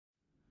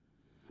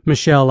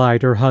Michelle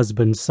eyed her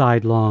husband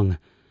sidelong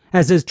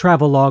as his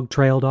travelogue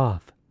trailed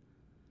off.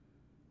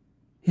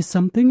 "Is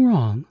something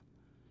wrong?"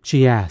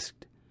 she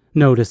asked,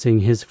 noticing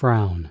his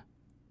frown.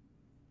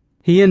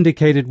 He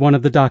indicated one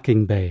of the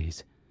docking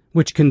bays,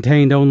 which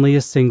contained only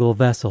a single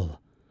vessel,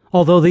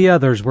 although the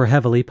others were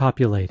heavily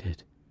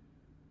populated.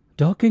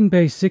 "Docking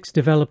Bay 6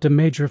 developed a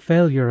major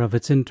failure of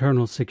its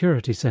internal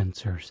security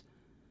sensors.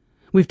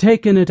 We've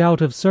taken it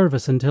out of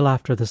service until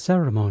after the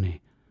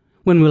ceremony,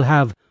 when we'll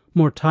have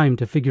more time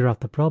to figure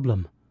out the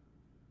problem.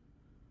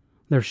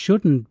 There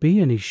shouldn't be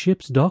any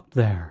ships docked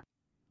there."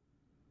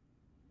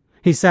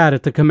 He sat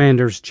at the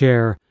commander's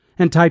chair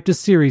and typed a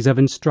series of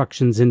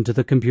instructions into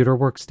the computer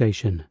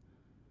workstation.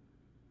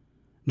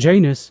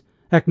 "Janus,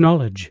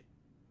 acknowledge."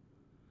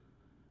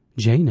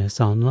 "Janus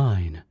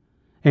online,"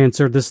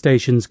 answered the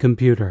station's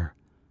computer.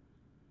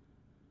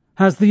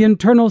 "Has the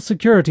internal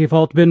security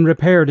fault been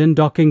repaired in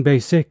Docking Bay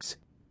 6?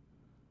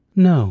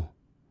 "No.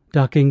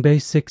 Docking Bay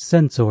 6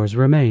 sensors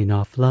remain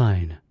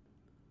offline."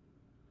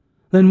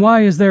 "Then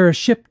why is there a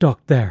ship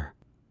docked there?"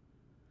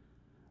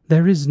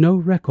 "There is no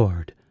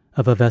record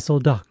of a vessel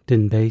docked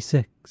in Bay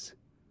 6.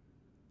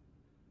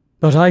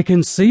 "But I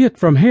can see it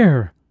from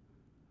here."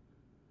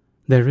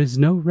 "There is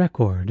no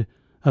record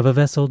of a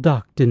vessel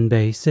docked in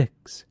Bay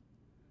 6.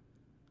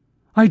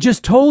 "I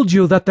just told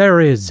you that there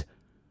is."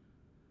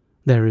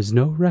 "There is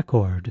no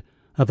record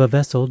of a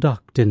vessel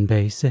docked in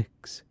Bay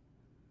 6.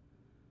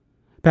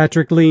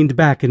 Patrick leaned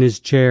back in his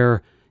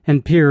chair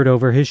and peered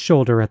over his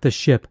shoulder at the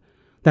ship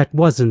that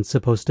wasn't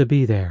supposed to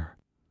be there.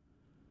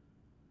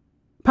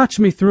 "Patch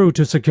me through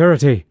to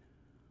security."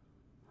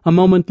 A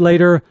moment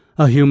later,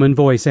 a human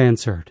voice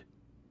answered.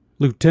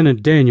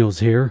 "Lieutenant Daniels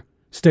here,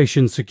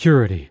 station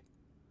security."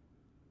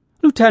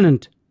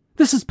 "Lieutenant,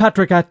 this is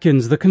Patrick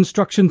Atkins, the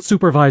construction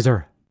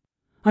supervisor.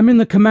 I'm in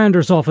the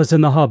commander's office in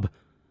the hub.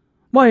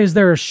 Why is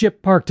there a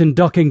ship parked in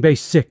Docking Bay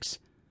 6?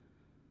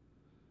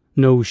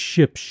 "No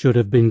ship should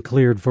have been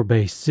cleared for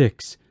Bay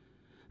 6,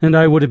 and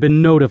I would have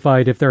been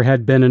notified if there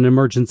had been an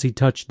emergency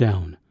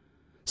touchdown,"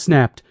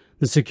 snapped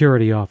the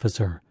security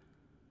officer.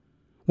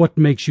 "What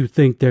makes you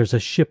think there's a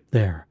ship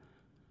there?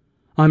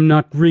 I'm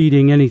not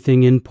reading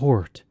anything in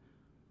port."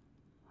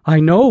 "I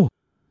know,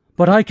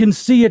 but I can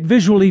see it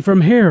visually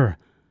from here.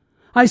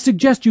 I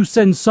suggest you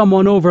send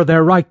someone over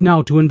there right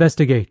now to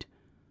investigate."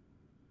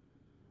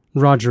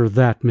 "Roger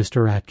that,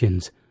 Mr.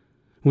 Atkins.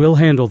 We'll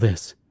handle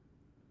this."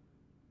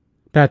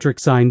 Patrick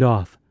signed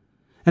off,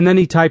 and then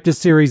he typed a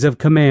series of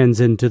commands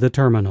into the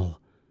terminal.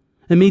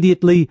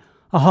 Immediately,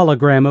 a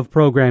hologram of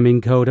programming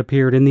code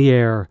appeared in the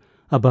air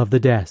above the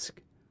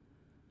desk.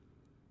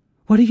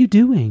 "What are you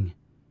doing?"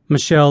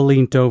 Michelle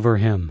leant over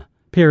him,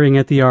 peering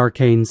at the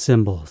arcane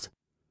symbols.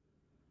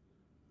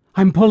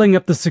 "I'm pulling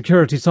up the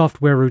security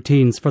software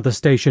routines for the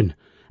station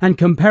and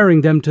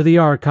comparing them to the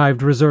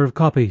archived reserve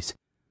copies."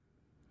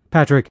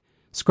 Patrick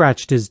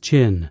scratched his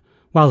chin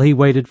while he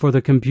waited for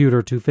the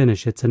computer to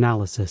finish its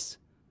analysis.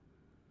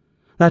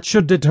 "That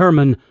should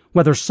determine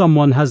whether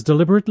someone has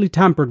deliberately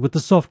tampered with the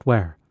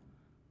software."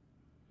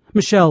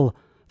 Michelle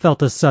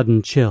felt a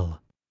sudden chill.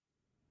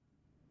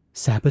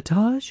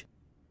 "Sabotage?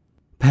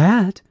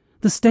 Pat,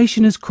 the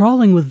station is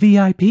crawling with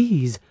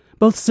VIPs,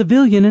 both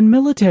civilian and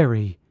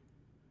military."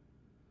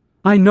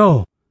 "I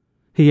know,"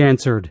 he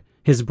answered,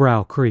 his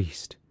brow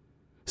creased.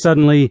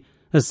 Suddenly,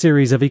 a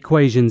series of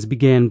equations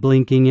began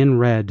blinking in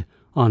red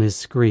on his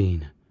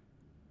screen.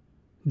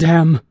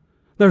 "Damn!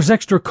 There's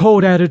extra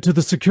code added to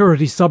the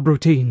security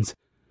subroutines.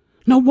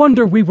 No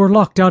wonder we were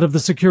locked out of the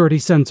security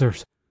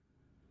sensors."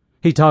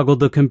 He toggled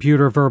the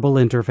computer verbal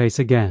interface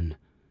again.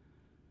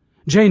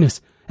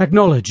 "Janus,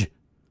 acknowledge."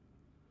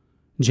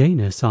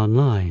 "Janus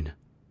online."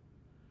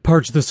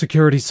 "Purge the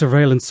security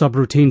surveillance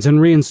subroutines and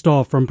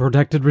reinstall from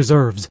protected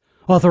reserves.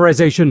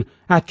 Authorization,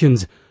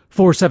 Atkins,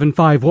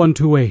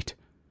 475128.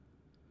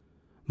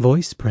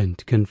 Voice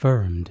print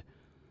confirmed.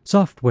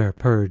 Software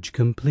purge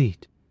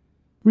complete.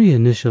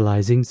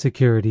 Reinitializing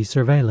security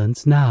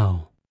surveillance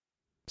now.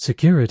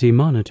 Security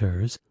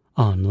monitors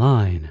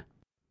online."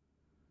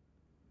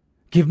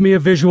 "Give me a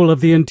visual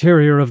of the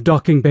interior of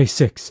Docking Bay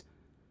 6.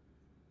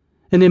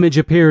 An image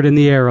appeared in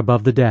the air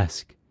above the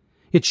desk.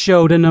 It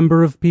showed a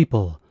number of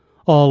people,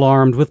 all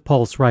armed with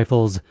pulse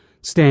rifles,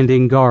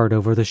 standing guard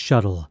over the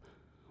shuttle,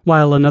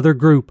 while another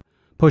group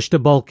pushed a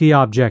bulky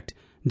object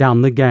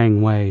down the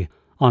gangway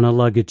on a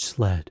luggage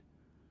sled.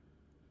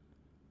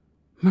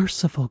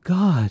 "Merciful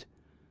God,"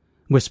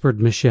 whispered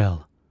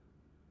Michelle.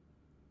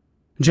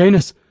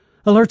 "Janus,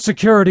 alert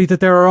security that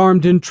there are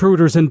armed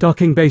intruders in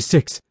Docking Bay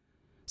 6,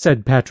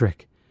 said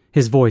Patrick,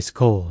 his voice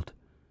cold.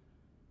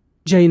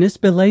 "Janus,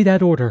 belay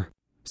that order,"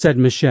 said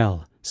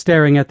Michelle,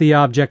 staring at the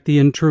object the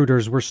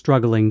intruders were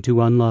struggling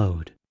to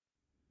unload.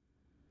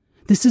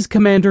 "This is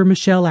Commander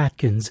Michelle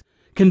Atkins,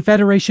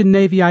 Confederation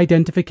Navy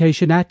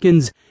Identification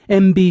Atkins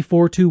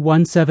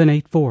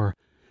MB421784,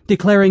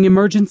 declaring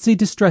Emergency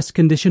Distress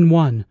Condition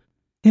 1.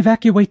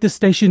 Evacuate the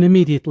station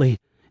immediately,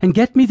 and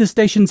get me the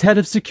station's head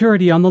of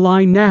security on the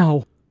line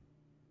now."